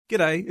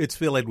G'day, it's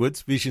Phil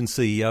Edwards, Vision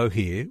CEO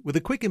here, with a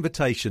quick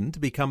invitation to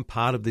become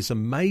part of this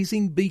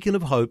amazing beacon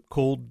of hope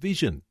called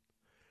Vision.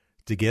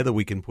 Together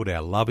we can put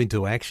our love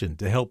into action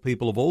to help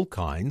people of all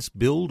kinds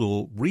build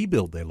or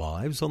rebuild their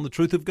lives on the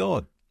truth of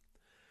God.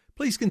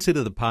 Please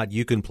consider the part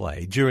you can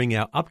play during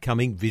our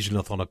upcoming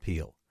Visionathon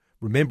appeal,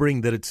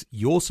 remembering that it's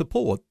your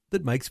support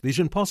that makes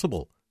Vision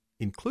possible,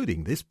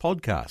 including this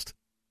podcast.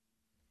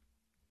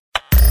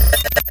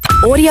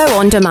 Audio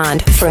on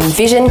demand from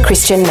Vision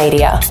Christian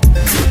Media.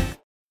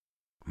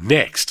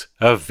 Next,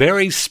 a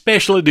very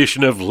special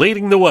edition of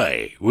Leading the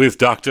Way with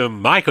Dr.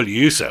 Michael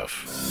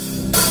Youssef.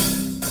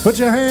 Put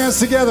your hands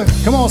together.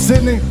 Come on,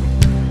 Sydney.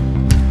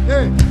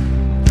 Hey.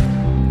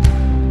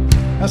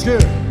 That's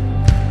good.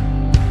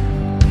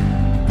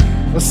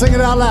 Let's sing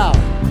it out loud.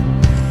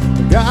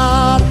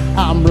 God,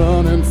 I'm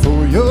running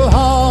for your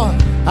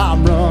heart.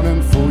 I'm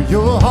running for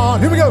your heart.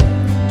 Here we go.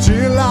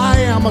 Till I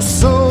am a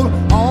soul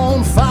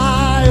on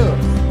fire.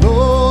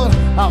 Lord,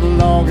 I'm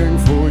longing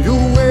for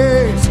your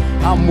ways.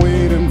 I'm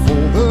waiting for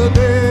the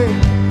day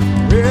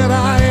when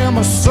I am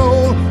a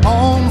soul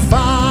on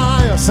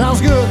fire.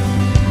 Sounds good.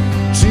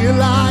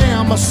 Till I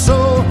am a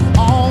soul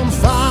on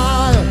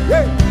fire.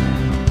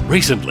 Hey.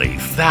 Recently,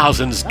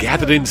 thousands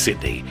gathered in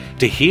Sydney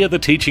to hear the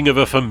teaching of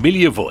a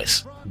familiar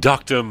voice,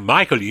 Dr.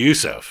 Michael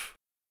Youssef.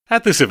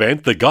 At this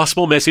event, the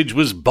gospel message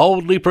was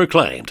boldly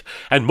proclaimed,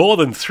 and more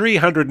than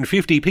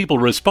 350 people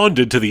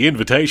responded to the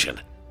invitation,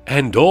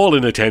 and all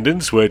in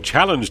attendance were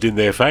challenged in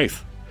their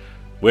faith.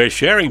 We're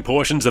sharing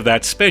portions of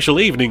that special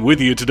evening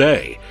with you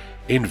today,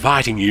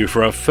 inviting you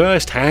for a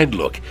first-hand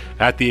look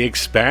at the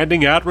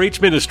expanding outreach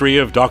ministry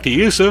of Dr.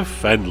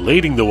 Youssef and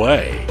Leading the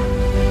Way.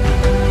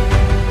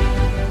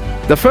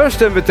 The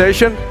first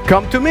invitation,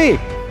 come to me.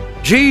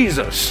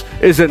 Jesus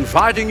is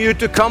inviting you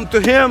to come to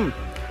Him,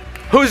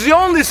 who's the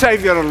only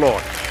Savior and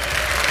Lord.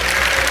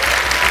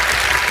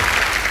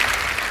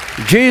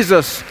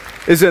 Jesus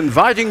is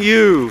inviting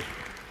you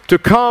to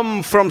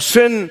come from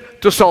sin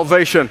to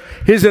salvation.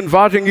 He's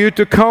inviting you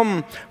to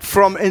come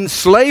from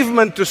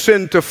enslavement to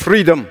sin to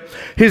freedom.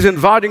 He's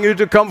inviting you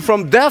to come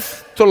from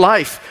death to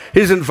life.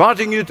 He's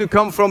inviting you to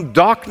come from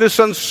darkness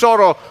and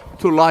sorrow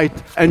to light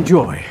and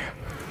joy.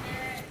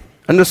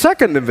 And the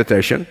second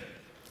invitation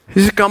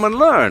is to come and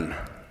learn.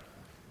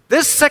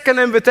 This second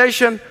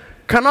invitation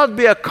cannot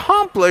be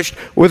accomplished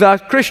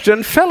without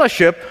Christian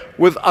fellowship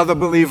with other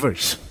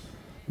believers,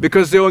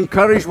 because they'll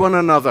encourage one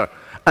another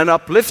and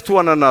uplift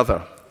one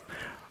another.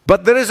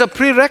 But there is a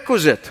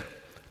prerequisite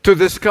to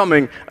this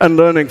coming and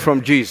learning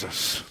from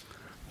Jesus.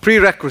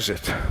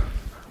 Prerequisite.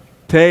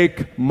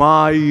 Take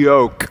my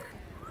yoke.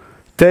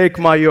 Take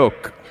my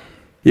yoke.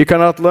 You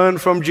cannot learn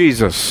from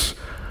Jesus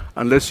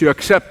unless you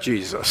accept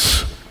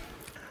Jesus.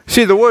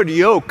 See, the word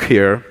yoke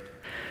here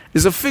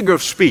is a figure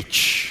of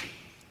speech.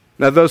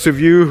 Now, those of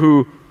you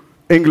who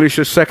English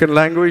is second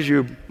language,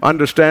 you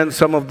understand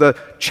some of the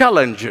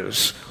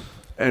challenges.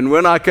 And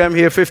when I came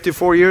here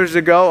 54 years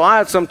ago, I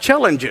had some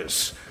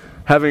challenges,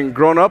 having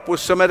grown up with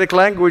Semitic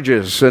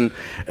languages and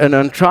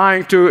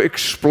trying to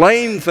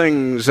explain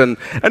things, and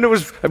it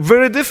was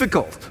very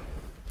difficult.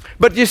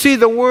 But you see,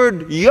 the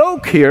word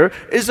yoke here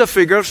is a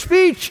figure of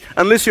speech.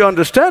 Unless you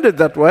understand it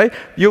that way,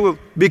 you will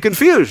be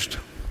confused.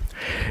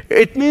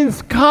 It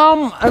means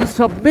come and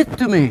submit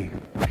to me.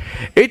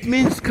 It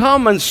means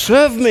come and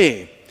serve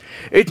me.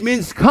 It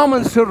means come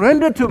and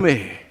surrender to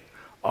me.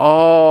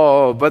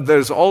 Oh, but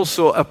there's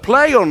also a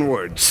play on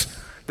words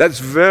that's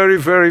very,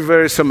 very,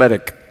 very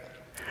Semitic.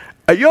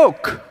 A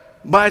yoke,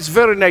 by its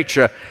very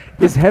nature,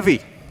 is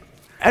heavy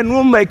and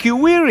will make you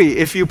weary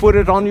if you put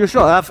it on your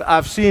shoulder.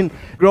 I've seen,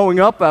 growing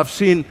up, I've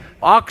seen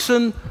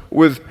oxen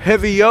with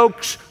heavy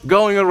yokes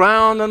going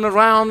around and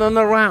around and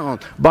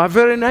around. By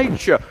very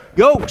nature,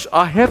 yokes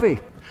are heavy.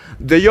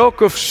 The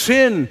yoke of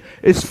sin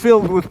is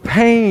filled with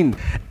pain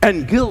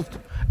and guilt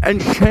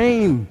and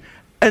shame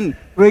and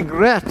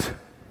regret.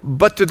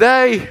 But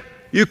today,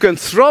 you can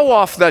throw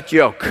off that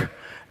yoke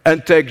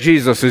and take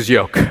Jesus'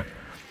 yoke.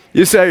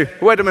 You say,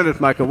 wait a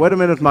minute, Michael, wait a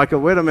minute, Michael,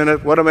 wait a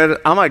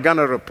minute. Am I going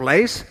to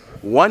replace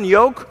one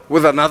yoke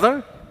with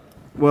another?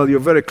 Well,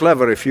 you're very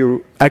clever if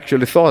you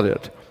actually thought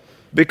it.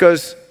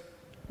 Because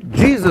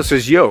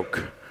Jesus'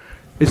 yoke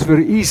is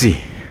very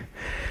easy.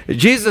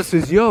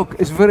 Jesus'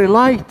 yoke is very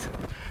light.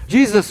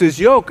 Jesus'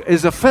 yoke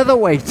is a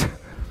featherweight.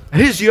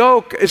 His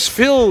yoke is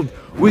filled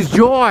with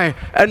joy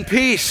and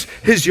peace.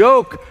 His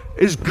yoke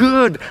is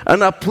good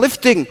and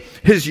uplifting.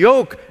 His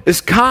yoke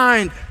is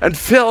kind and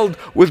filled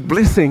with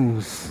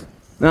blessings.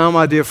 Now,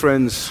 my dear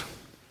friends,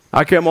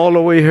 I came all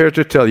the way here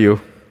to tell you,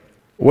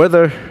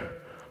 whether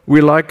we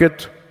like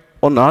it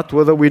or not,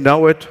 whether we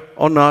know it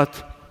or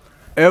not,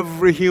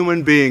 every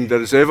human being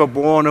that is ever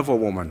born of a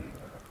woman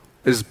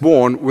is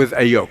born with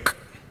a yoke.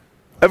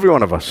 Every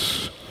one of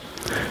us.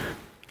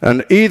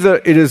 And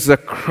either it is the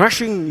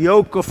crushing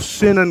yoke of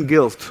sin and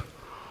guilt,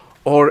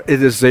 or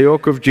it is the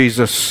yoke of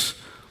Jesus,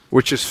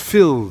 which is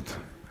filled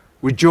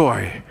with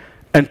joy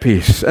and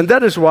peace. And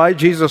that is why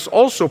Jesus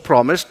also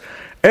promised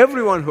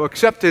everyone who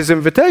accepts His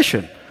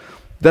invitation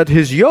that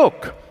His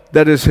yoke,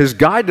 that is His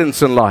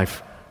guidance in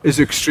life, is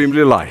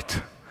extremely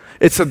light.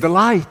 It's a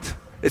delight.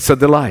 It's a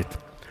delight.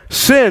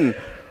 Sin,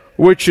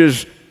 which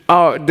is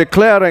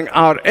declaring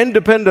our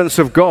independence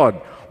of God,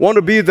 want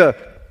to be the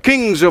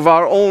kings of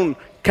our own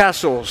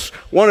castles,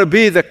 want to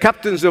be the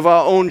captains of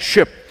our own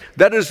ship.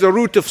 That is the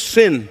root of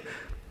sin.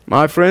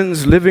 My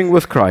friends, living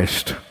with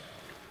Christ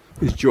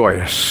is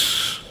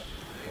joyous.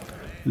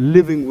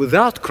 Living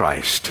without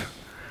Christ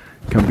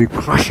can be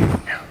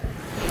crushing.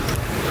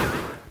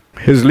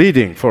 His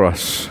leading for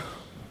us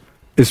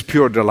is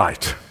pure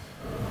delight.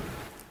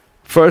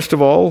 First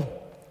of all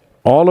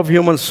of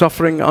human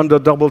suffering under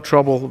double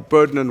trouble,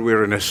 burden, and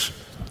weariness.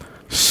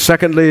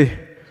 Secondly,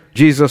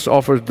 Jesus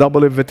offers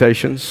double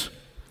invitations.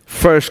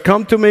 First,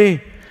 come to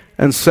me,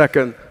 and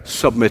second,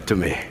 submit to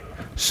me.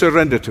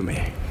 Surrender to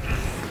me.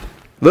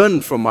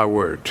 Learn from my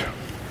word.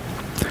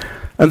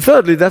 And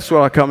thirdly, that's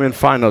where I come in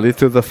finally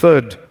to the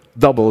third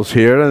doubles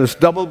here, and it's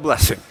double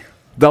blessing.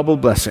 Double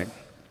blessing.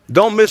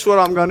 Don't miss what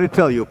I'm going to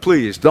tell you,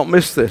 please. Don't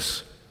miss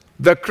this.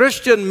 The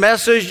Christian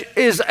message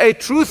is a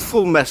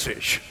truthful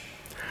message.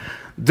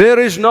 There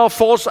is no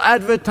false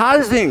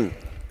advertising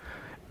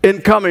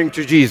in coming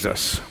to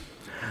Jesus.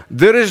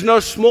 There is no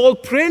small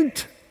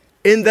print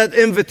in that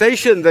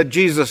invitation that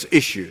Jesus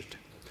issued.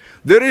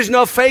 There is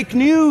no fake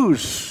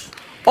news.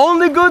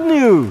 Only good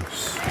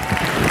news.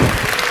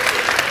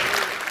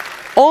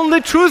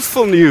 Only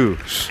truthful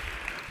news.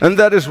 And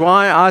that is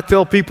why I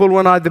tell people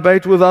when I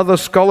debate with other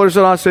scholars,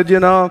 and I said,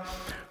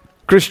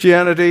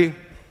 Christianity,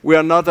 we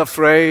are not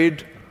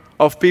afraid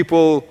of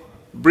people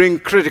bring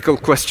critical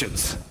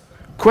questions.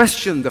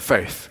 Question the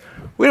faith.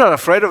 We're not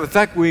afraid of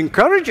attack. We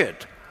encourage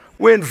it.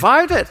 We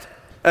invite it.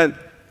 And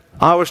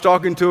I was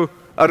talking to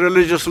a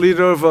religious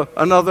leader of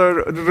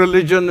another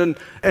religion,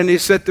 and he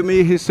said to me,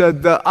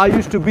 I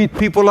used to beat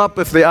people up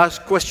if they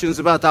asked questions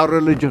about our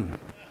religion.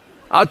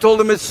 I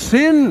told him it's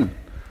sin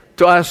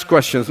to ask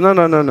questions.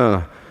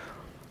 No.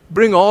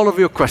 Bring all of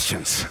your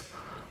questions.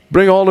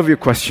 Bring all of your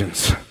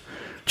questions.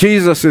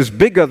 Jesus is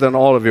bigger than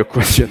all of your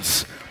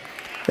questions.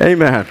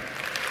 Amen.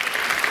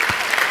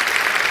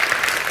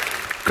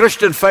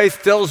 Christian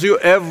faith tells you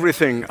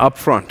everything up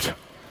front.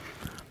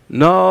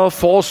 No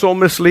false or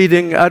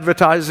misleading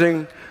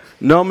advertising,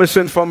 no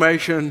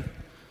misinformation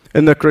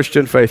in the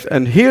Christian faith.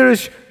 And here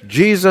is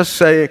Jesus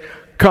saying,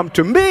 come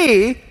to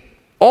me,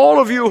 all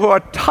of you who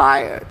are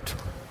tired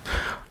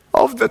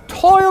of the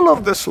toil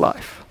of this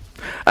life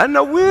and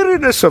the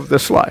weariness of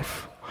this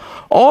life.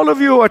 All of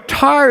you are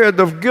tired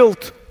of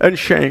guilt and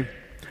shame,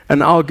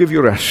 and I'll give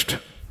you rest.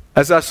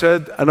 As I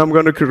said, and I'm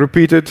going to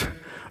repeat it,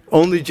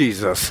 only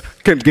Jesus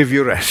can give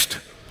you rest.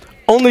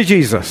 Only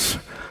Jesus.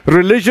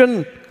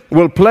 Religion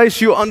will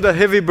place you under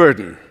heavy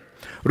burden.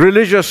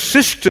 Religious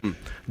system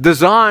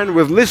designed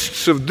with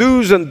lists of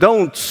do's and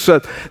don'ts,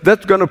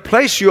 that's going to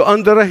place you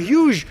under a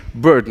huge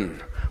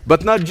burden.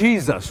 But not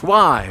Jesus.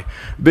 Why?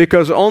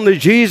 Because only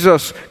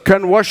Jesus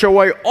can wash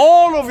away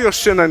all of your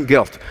sin and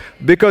guilt.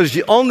 Because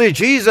only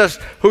Jesus,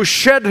 who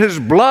shed his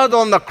blood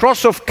on the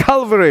cross of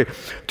Calvary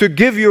to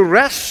give you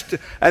rest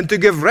and to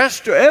give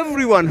rest to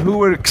everyone who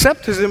will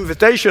accept his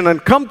invitation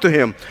and come to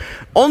him,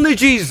 only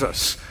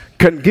Jesus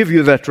can give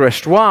you that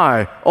rest.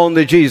 Why?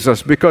 Only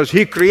Jesus. Because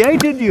he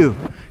created you.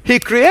 He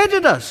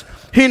created us.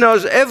 He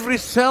knows every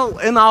cell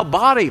in our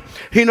body.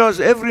 He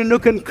knows every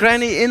nook and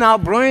cranny in our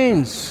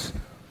brains.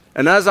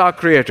 And as our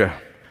Creator,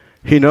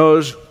 he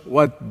knows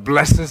what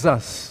blesses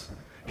us.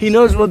 He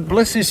knows what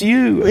blesses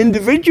you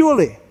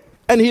individually.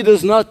 And he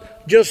does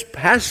not just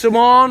pass them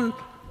on.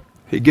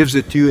 He gives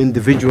it to you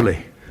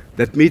individually.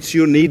 That meets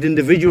your need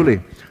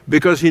individually.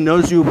 Because he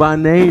knows you by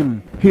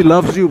name. He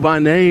loves you by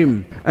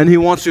name. And he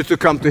wants you to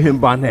come to him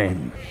by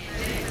name.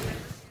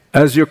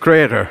 As your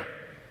Creator,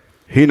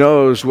 he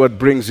knows what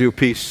brings you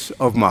peace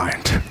of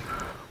mind.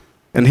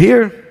 And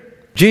here,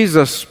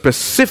 Jesus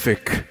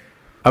specific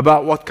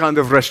about what kind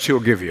of rest he'll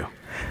give you.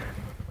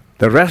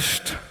 The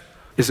rest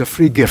is a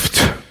free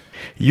gift.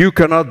 You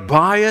cannot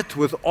buy it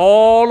with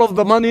all of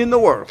the money in the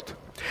world.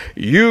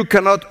 You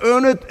cannot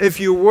earn it if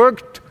you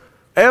worked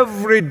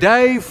every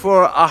day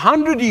for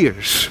 100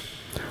 years.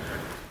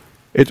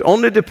 It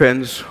only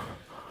depends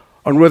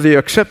on whether you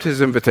accept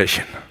his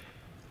invitation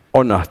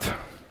or not.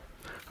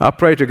 I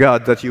pray to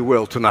God that you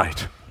will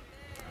tonight.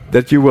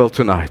 That you will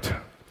tonight.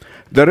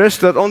 The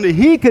rest that only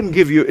he can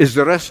give you is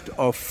the rest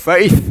of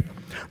faith.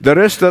 The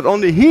rest that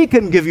only he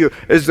can give you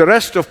is the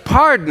rest of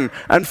pardon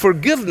and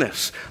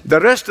forgiveness.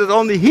 The rest that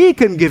only he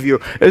can give you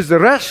is the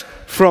rest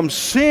from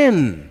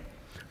sin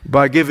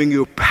by giving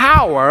you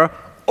power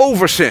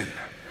over sin.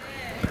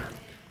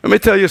 Let me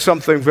tell you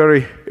something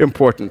very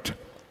important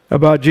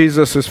about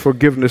Jesus'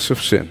 forgiveness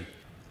of sin.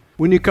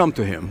 When you come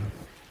to him,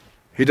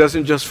 he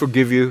doesn't just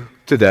forgive you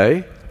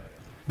today,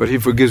 but he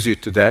forgives you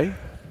today,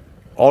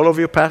 all of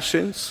your past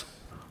sins,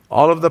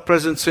 all of the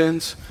present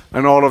sins,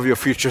 and all of your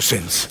future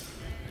sins.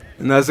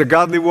 And as a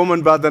godly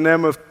woman by the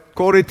name of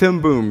Corrie ten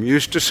Boom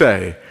used to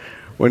say,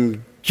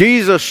 when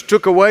Jesus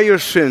took away your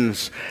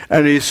sins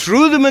and he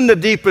threw them in the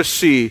deepest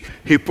sea,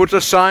 he put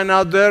a sign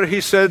out there, he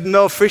said,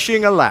 no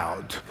fishing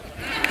allowed.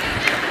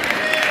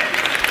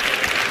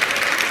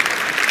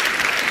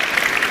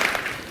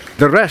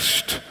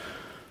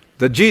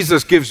 that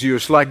Jesus gives you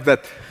is like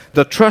that,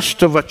 the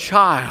trust of a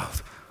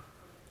child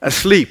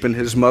asleep in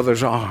his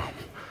mother's arm.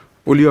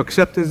 Will you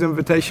accept his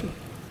invitation?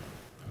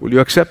 Will you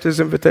accept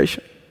his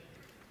invitation?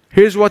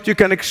 Here's what you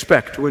can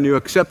expect when you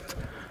accept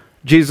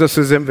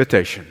Jesus'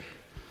 invitation.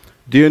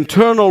 The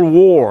internal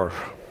war,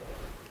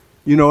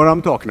 you know what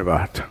I'm talking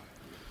about.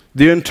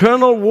 The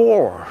internal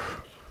war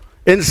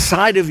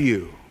inside of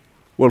you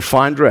will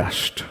find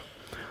rest.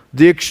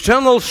 The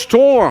external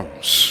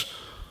storms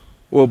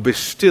will be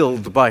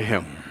stilled by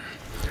him.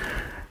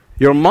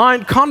 Your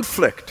mind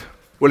conflict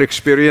will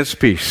experience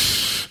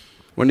peace.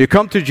 When you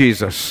come to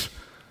Jesus,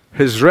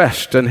 his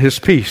rest and his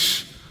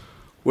peace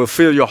will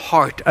fill your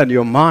heart and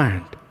your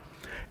mind.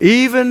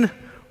 Even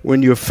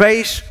when you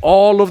face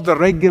all of the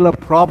regular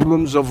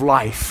problems of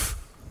life.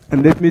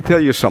 And let me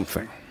tell you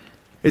something.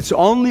 It's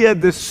only a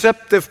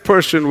deceptive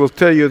person will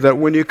tell you that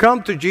when you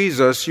come to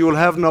Jesus, you will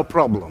have no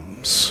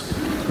problems.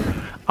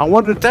 I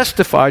want to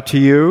testify to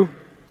you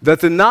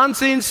that in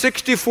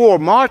 1964,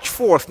 March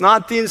 4th,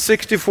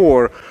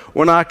 1964,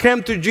 when I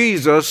came to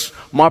Jesus,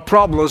 my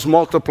problems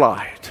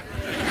multiplied.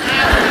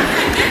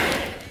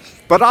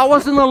 But I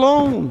wasn't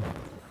alone.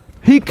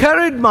 He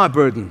carried my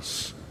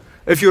burdens.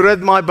 If you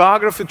read my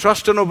biography,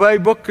 Trust and Obey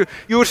book,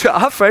 you would say,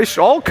 I faced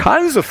all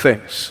kinds of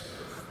things.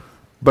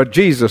 But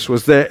Jesus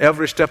was there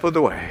every step of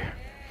the way.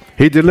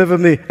 He delivered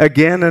me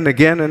again and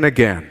again and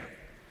again.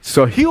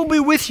 So he'll be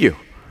with you,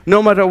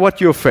 no matter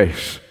what you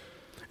face.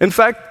 In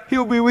fact,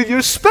 he'll be with you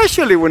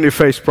especially when you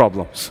face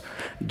problems.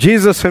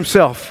 Jesus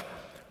himself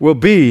will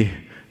be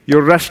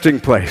your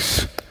resting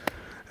place.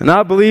 And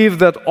I believe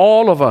that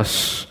all of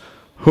us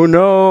who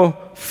know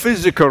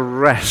physical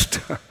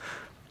rest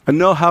and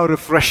know how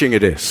refreshing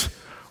it is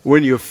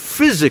when you're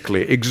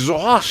physically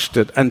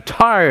exhausted and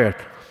tired.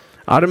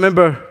 I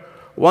remember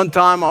one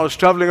time I was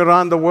traveling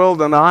around the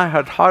world and I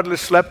had hardly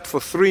slept for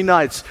 3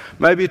 nights,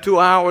 maybe 2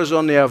 hours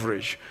on the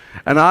average.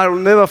 And I'll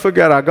never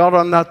forget, I got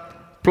on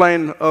that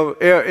plane of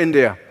Air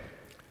India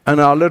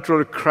and I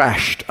literally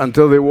crashed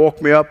until they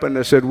woke me up and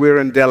they said, we're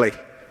in Delhi.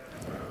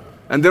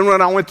 And then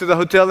when I went to the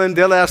hotel in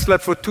Delhi, I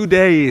slept for 2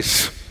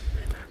 days.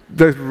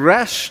 The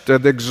rest, the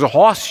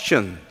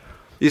exhaustion.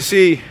 You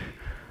see,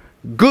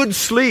 good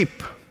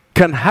sleep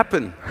can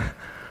happen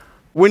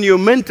when you're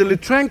mentally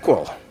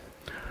tranquil.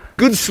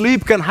 Good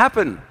sleep can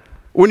happen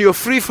when you're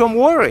free from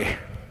worry.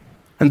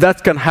 And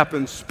that can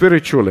happen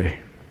spiritually.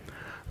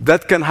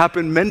 That can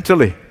happen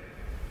mentally.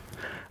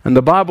 And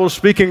the Bible,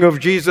 speaking of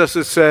Jesus,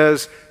 it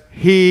says,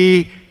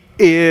 he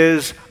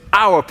is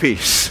our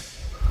peace.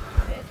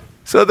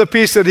 So the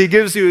peace that he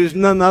gives you is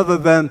none other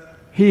than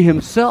he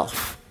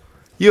himself.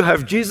 You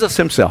have Jesus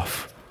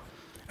himself.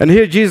 And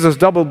here Jesus'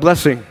 double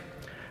blessing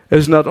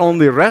is not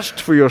only rest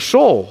for your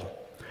soul,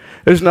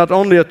 is not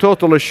only a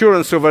total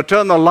assurance of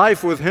eternal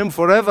life with him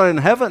forever in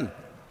heaven,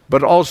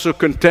 but also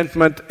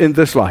contentment in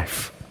this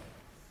life.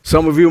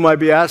 Some of you might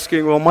be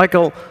asking, well,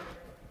 Michael,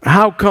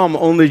 how come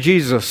only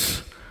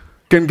Jesus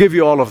can give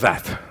you all of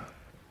that?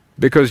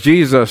 Because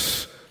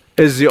Jesus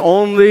is the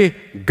only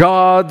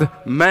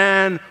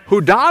God-man who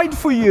died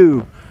for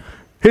you.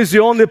 He's the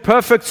only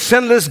perfect,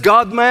 sinless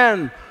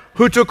God-man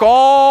who took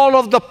all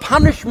of the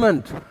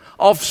punishment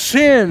of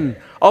sin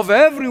of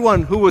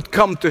everyone who would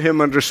come to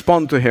him and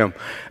respond to him.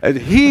 And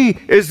he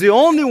is the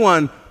only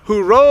one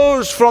who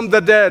rose from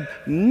the dead,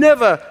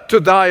 never to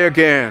die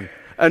again.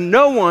 And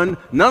none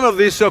of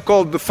these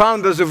so-called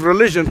founders of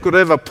religion could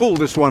ever pull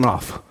this one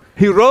off.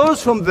 He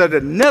rose from the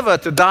dead, never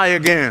to die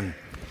again.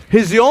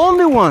 He's the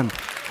only one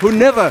who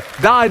never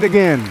died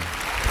again.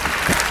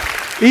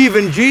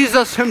 Even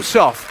Jesus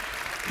himself,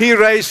 he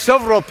raised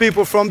several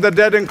people from the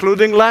dead,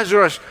 including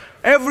Lazarus.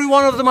 Every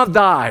one of them have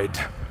died.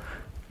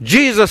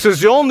 Jesus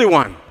is the only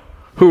one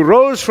who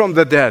rose from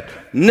the dead,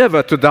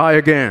 never to die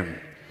again.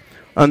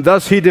 And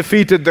thus he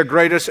defeated the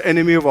greatest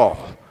enemy of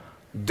all,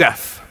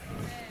 death.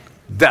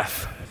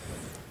 Death.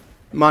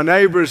 My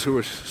neighbors who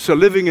were so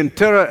living in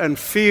terror and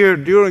fear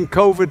during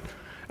COVID,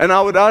 and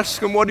I would ask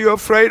them, what are you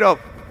afraid of?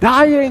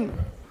 Dying.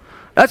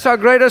 That's our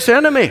greatest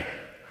enemy,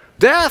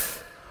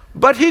 death.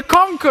 But he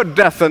conquered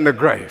death and the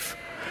grave.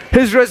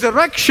 His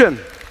resurrection,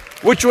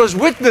 which was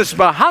witnessed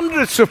by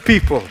hundreds of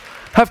people,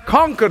 have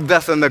conquered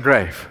death and the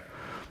grave.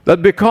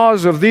 That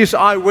because of these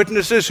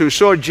eyewitnesses who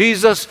saw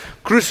Jesus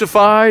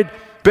crucified,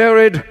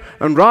 buried,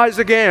 and rise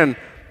again,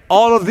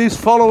 all of these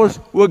followers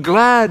were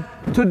glad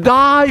to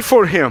die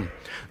for him.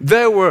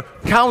 They were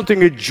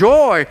counting it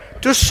joy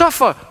to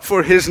suffer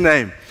for his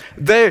name.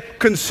 They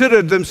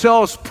considered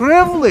themselves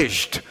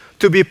privileged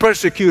to be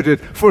persecuted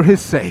for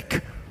his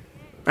sake.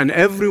 And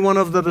every one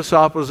of the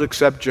disciples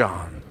except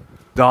John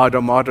died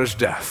a martyr's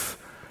death,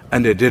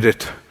 and they did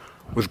it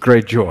with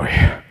great joy.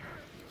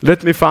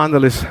 Let me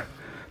finally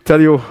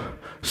tell you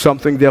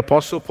something the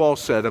Apostle Paul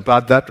said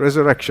about that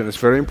resurrection. It's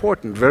very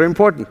important, very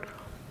important.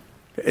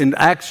 In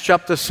Acts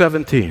chapter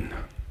 17,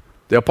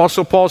 the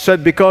Apostle Paul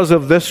said, because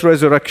of this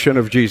resurrection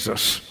of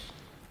Jesus,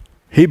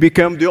 he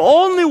became the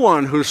only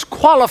one who's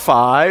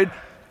qualified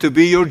to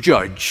be your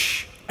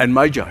judge and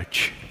my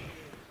judge.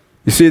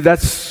 You see,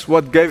 that's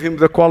what gave him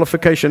the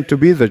qualification to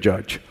be the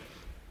judge.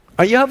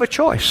 And you have a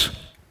choice.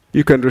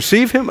 You can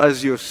receive him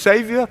as your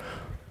Savior,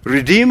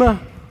 Redeemer,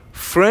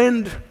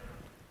 friend,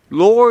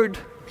 Lord,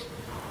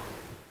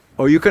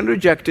 or you can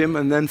reject him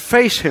and then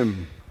face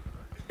him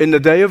in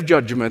the day of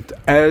judgment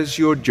as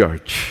your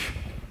judge.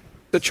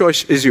 The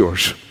choice is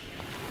yours.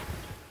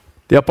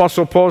 The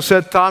Apostle Paul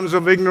said, times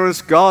of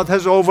ignorance God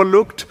has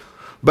overlooked,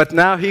 but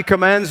now he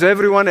commands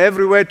everyone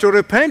everywhere to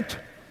repent.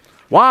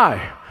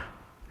 Why?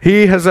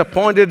 He has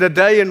appointed a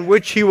day in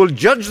which he will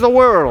judge the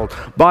world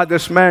by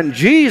this man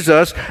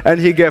Jesus, and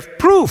he gave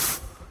proof.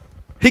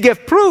 He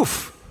gave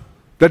proof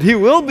that he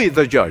will be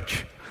the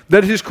judge,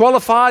 that he's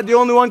qualified, the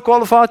only one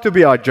qualified to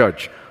be our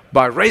judge,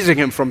 by raising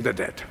him from the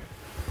dead.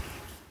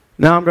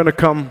 Now I'm going to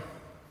come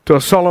to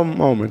a solemn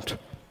moment,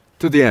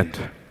 to the end.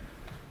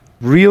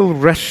 Real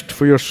rest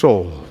for your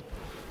soul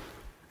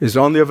is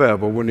only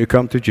available when you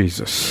come to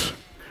Jesus,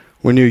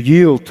 when you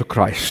yield to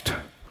Christ,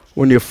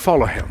 when you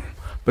follow him.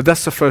 But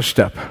that's the first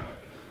step.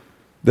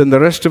 Then the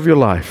rest of your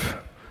life,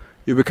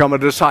 you become a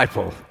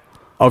disciple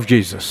of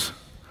Jesus,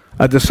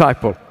 a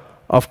disciple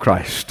of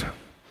Christ.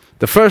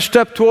 The first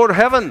step toward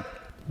heaven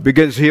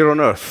begins here on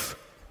earth.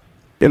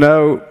 You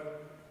know,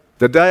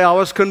 the day I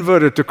was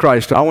converted to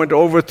Christ, I went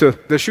over to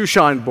the shoe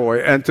shine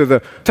boy and to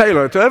the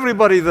tailor, to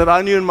everybody that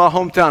I knew in my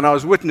hometown. I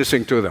was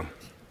witnessing to them.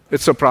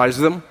 It surprised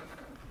them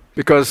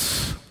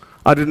because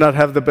I did not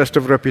have the best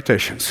of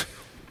reputations.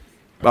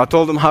 I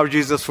told them how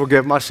Jesus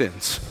forgave my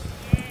sins.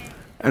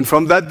 And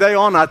from that day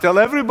on, I tell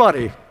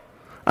everybody.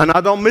 And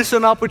I don't miss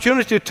an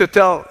opportunity to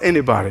tell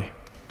anybody.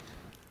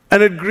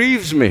 And it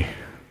grieves me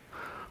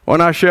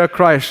when I share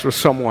Christ with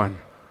someone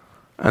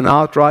and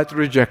outright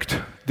reject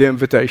the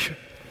invitation.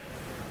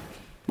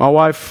 My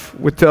wife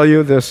would tell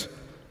you this.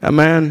 A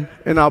man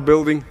in our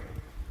building,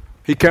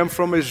 he came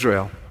from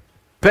Israel,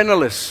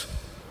 penniless,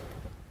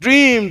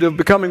 dreamed of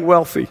becoming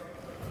wealthy.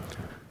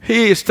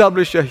 He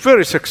established a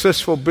very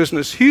successful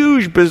business,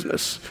 huge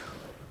business.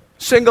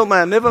 Single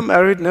man, never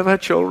married, never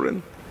had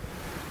children.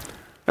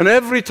 And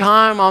every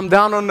time I'm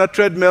down on the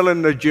treadmill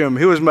in the gym,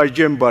 he was my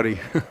gym buddy.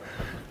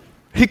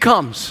 He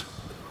comes.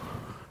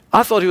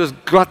 I thought he was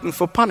glutton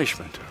for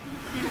punishment.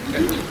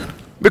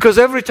 Because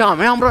every time,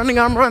 hey, I'm running.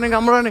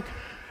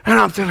 And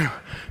I'm telling him,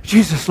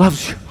 Jesus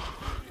loves you.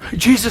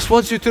 Jesus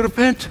wants you to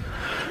repent.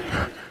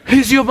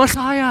 He's your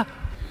Messiah.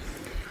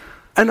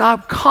 And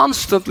I'm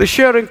constantly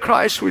sharing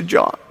Christ with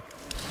John.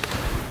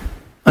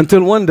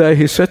 Until one day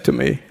he said to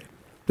me,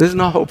 there's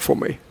no hope for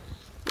me.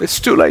 It's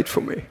too late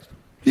for me.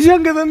 He's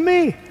younger than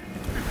me.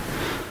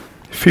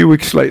 A few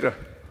weeks later,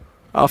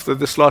 after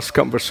this last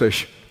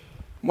conversation,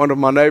 one of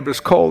my neighbors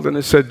called and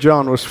he said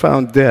John was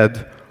found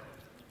dead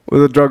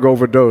with a drug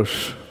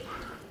overdose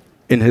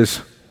in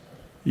his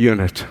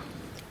unit.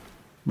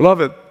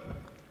 Beloved,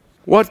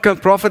 what can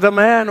profit a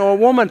man or a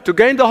woman to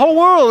gain the whole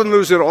world and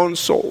lose their own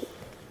soul?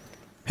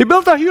 He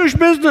built a huge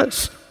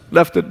business,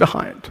 left it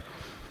behind.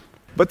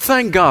 But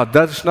thank God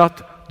that is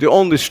not the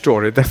only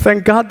story.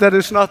 Thank God that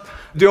is not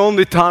the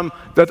only time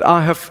that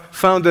I have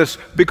found this,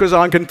 because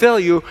I can tell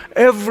you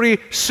every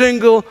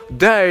single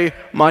day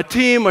my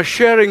team are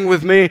sharing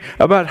with me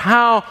about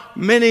how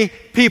many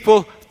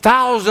people,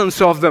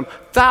 thousands of them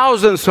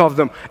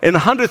in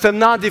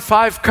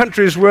 195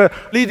 countries were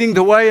leading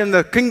the way, and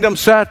the Kingdom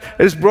Sat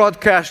is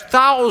broadcast.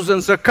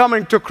 Thousands are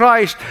coming to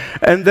Christ,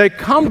 and they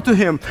come to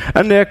him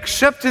and they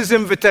accept his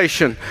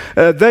invitation.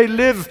 They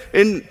live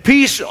in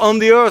peace on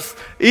the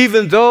earth,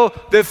 even though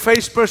they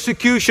face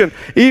persecution,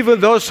 even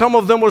though some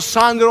of them will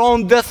sign their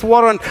own death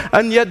warrant,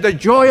 and yet the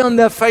joy on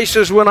their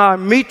faces when I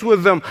meet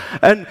with them,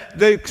 and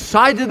they're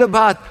excited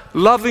about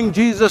loving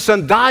Jesus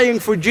and dying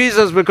for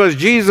Jesus because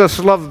Jesus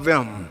loved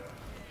them.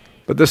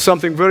 But there's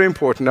something very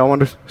important I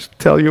want to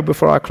tell you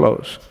before I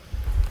close.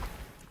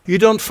 You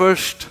don't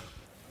first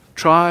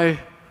try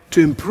to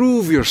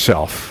improve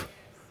yourself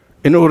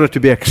in order to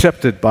be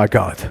accepted by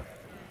God.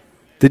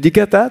 Did you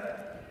get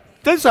that?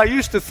 That's I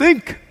used to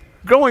think.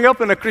 Growing up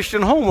in a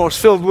Christian home, I was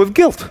filled with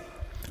guilt.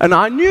 And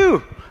I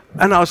knew.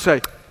 And I'll say,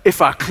 if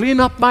I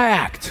clean up my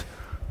act,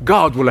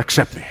 God will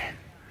accept me.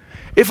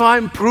 If I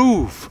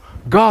improve,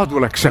 God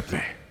will accept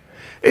me.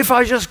 If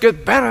I just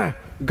get better,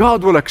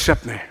 God will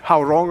accept me.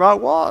 How wrong I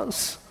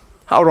was.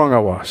 How wrong I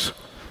was.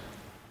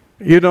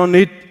 You don't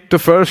need to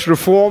first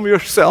reform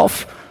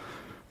yourself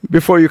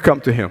before you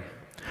come to him.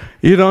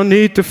 You don't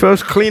need to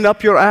first clean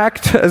up your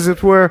act, as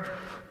it were,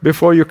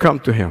 before you come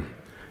to him.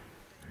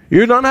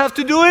 You don't have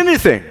to do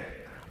anything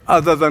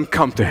other than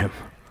come to him.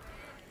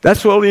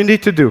 That's all you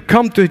need to do.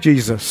 Come to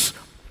Jesus.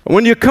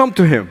 When you come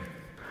to him,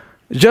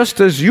 just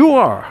as you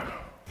are,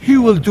 he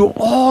will do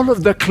all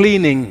of the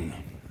cleaning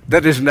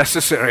that is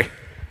necessary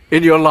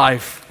in your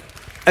life,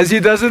 as he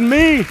does in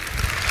me.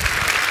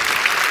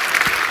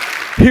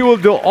 He will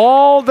do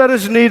all that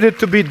is needed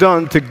to be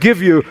done to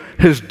give you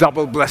his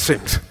double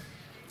blessings.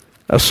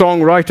 A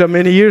songwriter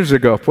many years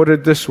ago put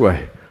it this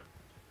way: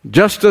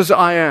 just as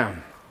I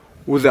am,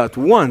 without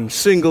one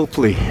single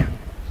plea,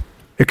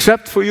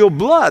 except for your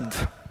blood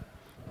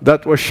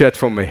that was shed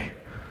for me.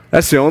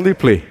 That's the only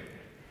plea.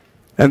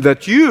 And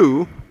that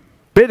you,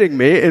 inviting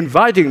me to come to you. That's the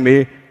only plea. And that you, inviting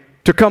me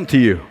to come to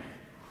you.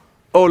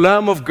 O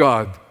Lamb of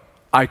God,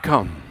 I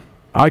come.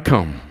 I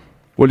come.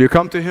 Will you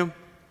come to him?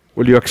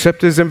 Will you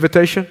accept his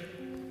invitation?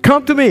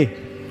 Come to me,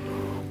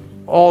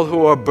 all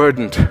who are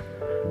burdened,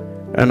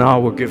 and I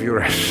will give you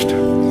rest.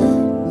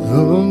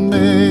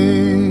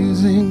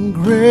 Amazing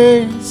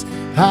grace,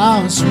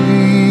 how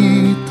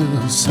sweet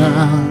the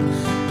sound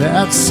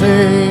that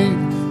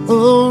saved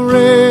a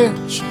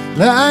wretch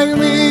like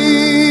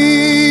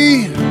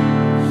me.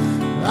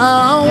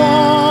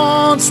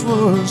 I once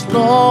was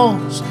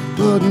lost,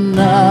 but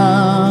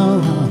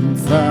now I'm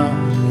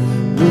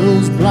found.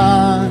 Was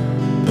blind,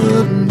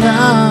 but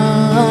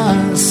now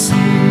I see.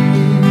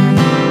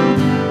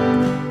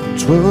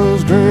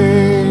 'Twas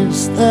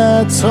grace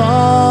that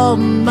taught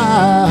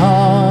my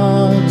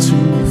heart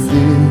to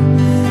fear,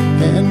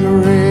 and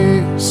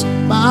grace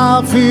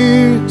my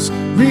fears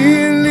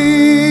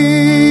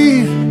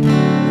relieved.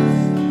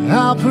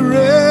 How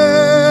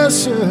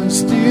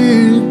precious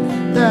did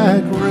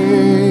that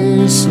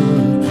grace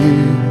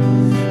appear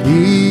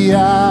the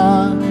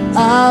hour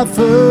I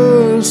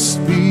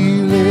first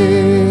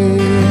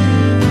believed.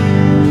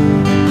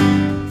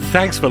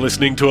 Thanks for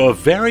listening to a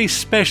very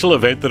special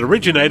event that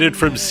originated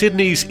from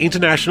Sydney's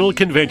International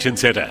Convention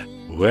Centre,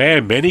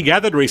 where many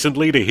gathered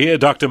recently to hear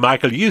Dr.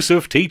 Michael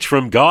Youssef teach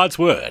from God's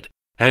Word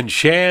and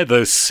share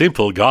the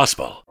simple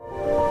gospel.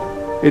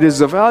 It is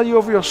the value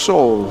of your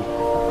soul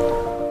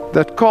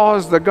that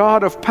caused the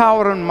God of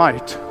power and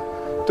might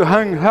to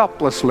hang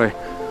helplessly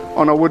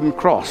on a wooden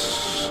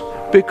cross.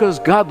 Because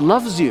God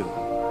loves you.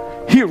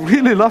 He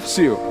really loves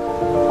you.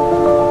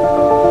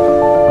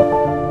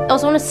 I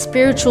was on a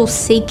spiritual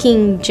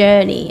seeking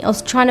journey. I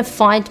was trying to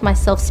find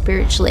myself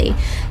spiritually.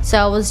 So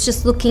I was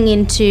just looking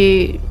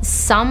into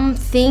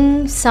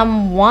something,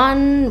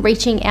 someone,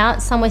 reaching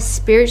out somewhere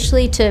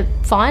spiritually to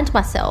find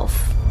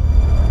myself.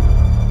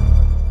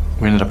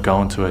 We ended up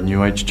going to a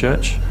New Age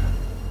church.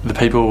 The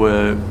people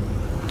were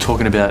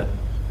talking about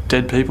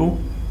dead people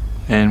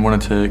and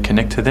wanted to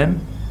connect to them.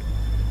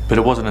 But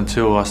it wasn't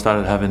until I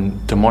started having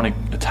demonic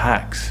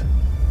attacks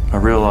I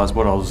realised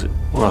what I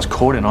was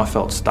caught in. I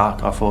felt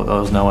stuck. I thought there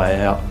was no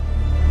way out.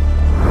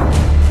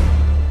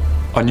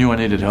 I knew I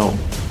needed help.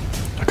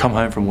 I come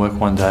home from work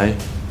one day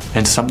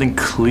and something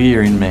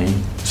clear in me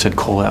said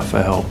call out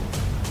for help.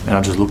 And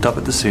I just looked up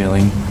at the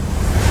ceiling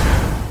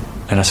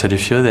and I said,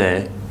 if you're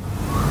there,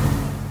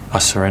 I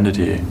surrender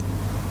to you.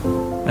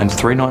 And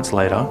 3 nights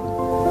later,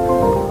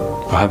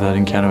 I have that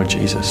encounter with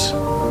Jesus.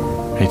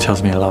 And he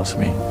tells me he loves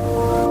me.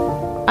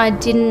 I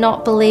did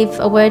not believe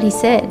a word he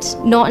said.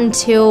 Not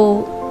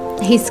until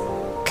his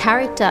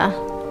character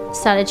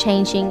started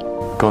changing.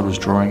 God was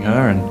drawing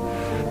her and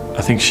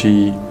I think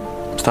she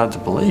started to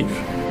believe.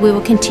 We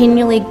were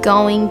continually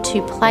going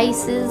to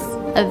places,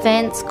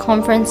 events,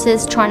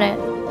 conferences, trying to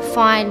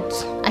find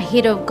a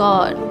hit of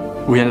God.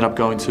 We ended up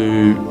going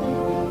to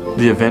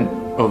the event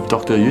of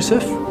Dr.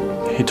 Youssef.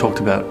 He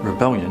talked about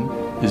rebellion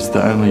is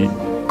the only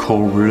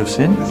core root of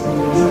sin,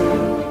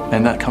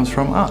 and that comes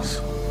from us.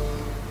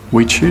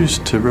 We choose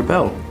to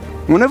rebel.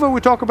 Whenever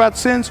we talk about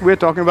sins, we're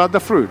talking about the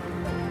fruit.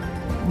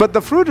 But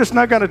the fruit is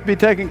not going to be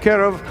taken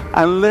care of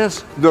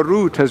unless the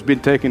root has been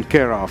taken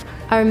care of.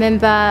 I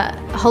remember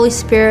Holy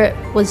Spirit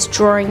was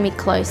drawing me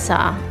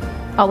closer.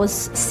 I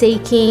was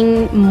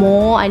seeking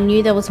more. I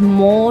knew there was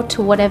more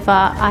to whatever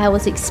I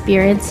was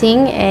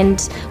experiencing,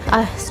 and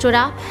I stood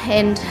up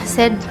and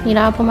said,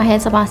 I put my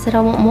hands up. I said,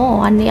 I want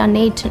more. I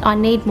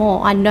need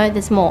more. I know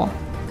there's more.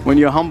 When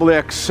you humbly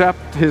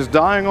accept his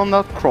dying on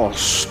that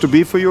cross to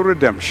be for your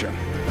redemption,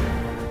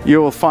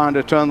 you will find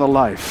eternal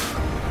life.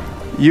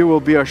 You will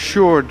be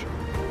assured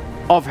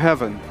of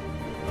heaven.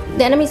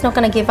 The enemy's not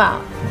going to give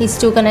up. He's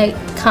still going to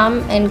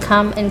come and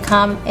come and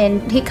come,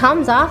 and he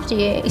comes after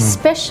you,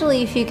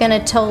 especially if you're going to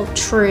tell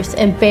truth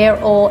and bear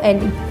all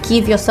and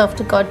give yourself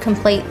to God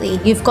completely.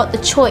 You've got the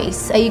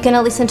choice. Are you going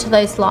to listen to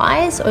those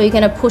lies, or are you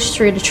going to push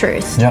through the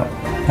truth? Yep,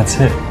 that's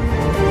it.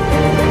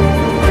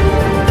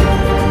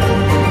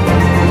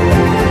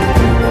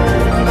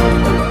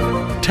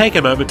 Take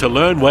a moment to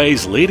learn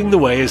ways Leading the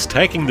Way is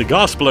taking the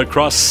gospel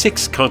across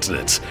 6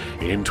 continents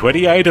in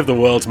 28 of the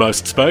world's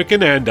most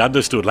spoken and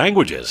understood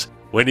languages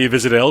when you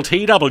visit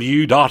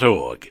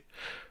ltw.org.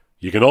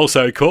 You can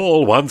also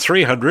call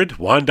 1300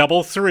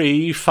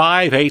 133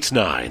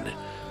 589.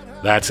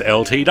 That's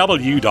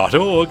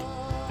ltw.org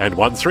and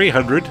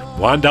 1300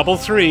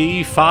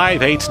 133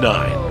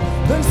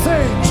 589. Then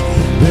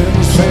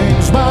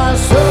sings my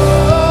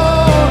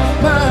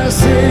soul, my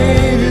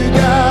Savior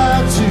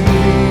God to me.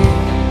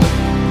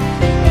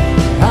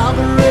 How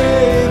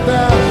great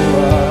thou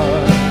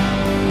art,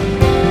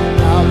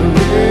 how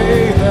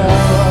great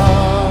thou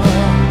art.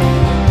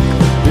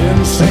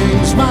 Then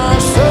sings my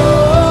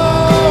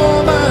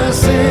soul, my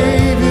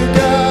Savior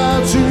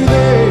God to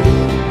thee.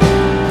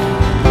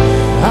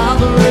 How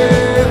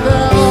great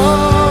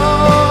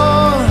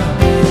thou art,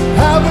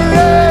 how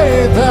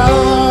great thou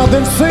art.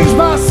 Then sings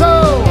my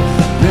soul,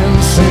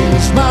 then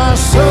sings my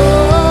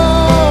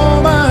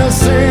soul, my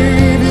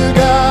Savior.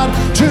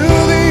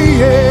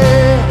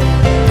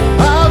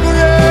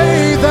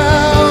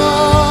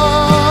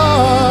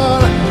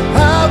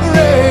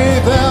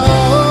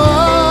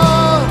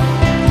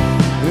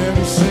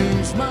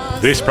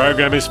 This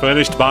program is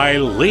furnished by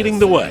Leading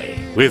the Way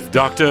with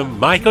Dr.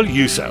 Michael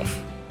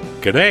Youssef.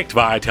 Connect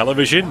via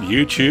television,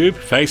 YouTube,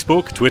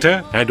 Facebook,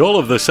 Twitter, and all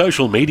of the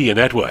social media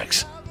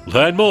networks.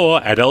 Learn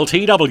more at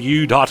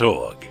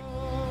ltw.org.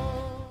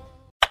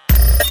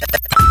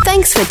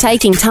 Thanks for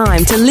taking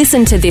time to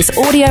listen to this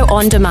audio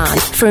on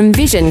demand from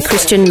Vision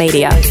Christian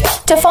Media.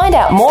 To find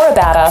out more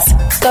about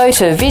us, go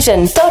to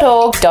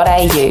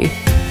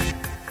vision.org.au.